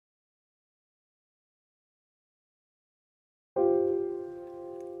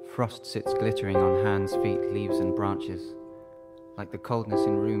frost sits glittering on hands, feet, leaves and branches, like the coldness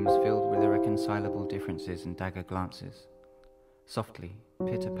in rooms filled with irreconcilable differences and dagger glances. Softly,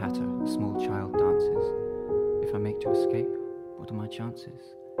 pitter-patter, a small child dances. If I make to escape, what are my chances?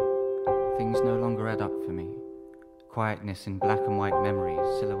 Things no longer add up for me. Quietness in black and white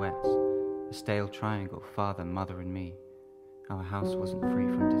memories, silhouettes, a stale triangle, father, mother and me. Our house wasn't free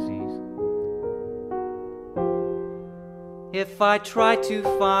from disease. If I try to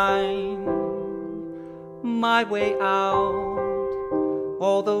find my way out,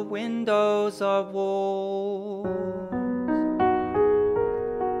 all the windows are walls.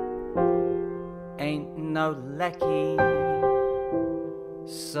 Ain't no lecky,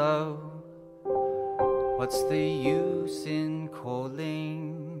 so what's the use in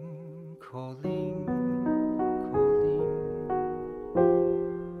calling, calling, calling?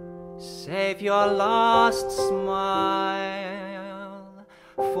 Save your last smile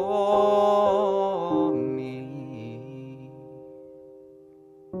for me.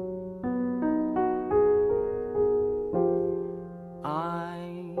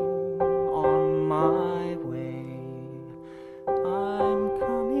 I'm on my way, I'm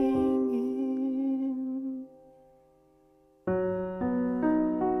coming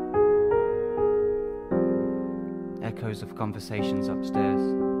in. Echoes of conversations upstairs.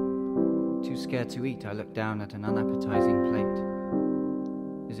 Too scared to eat, I look down at an unappetizing plate.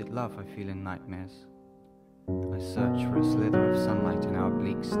 Is it love I feel in nightmares? I search for a slither of sunlight in our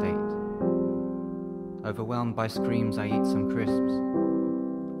bleak state. Overwhelmed by screams, I eat some crisps.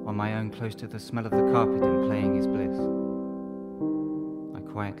 On my own, close to the smell of the carpet and playing is bliss. I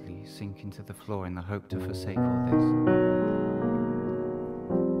quietly sink into the floor in the hope to forsake all this.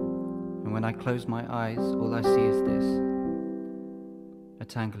 And when I close my eyes, all I see is this. A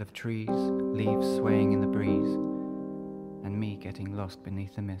tangle of trees, leaves swaying in the breeze, and me getting lost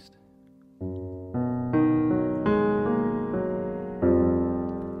beneath the mist.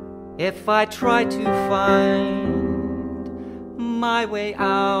 If I try to find my way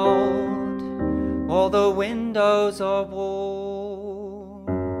out, all the windows are walls.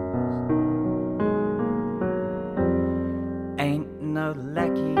 Ain't no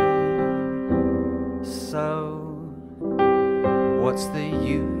lecky, so what's the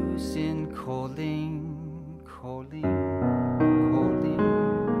use in calling, calling, calling?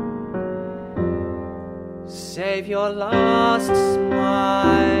 Save your last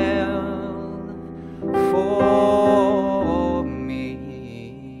smile for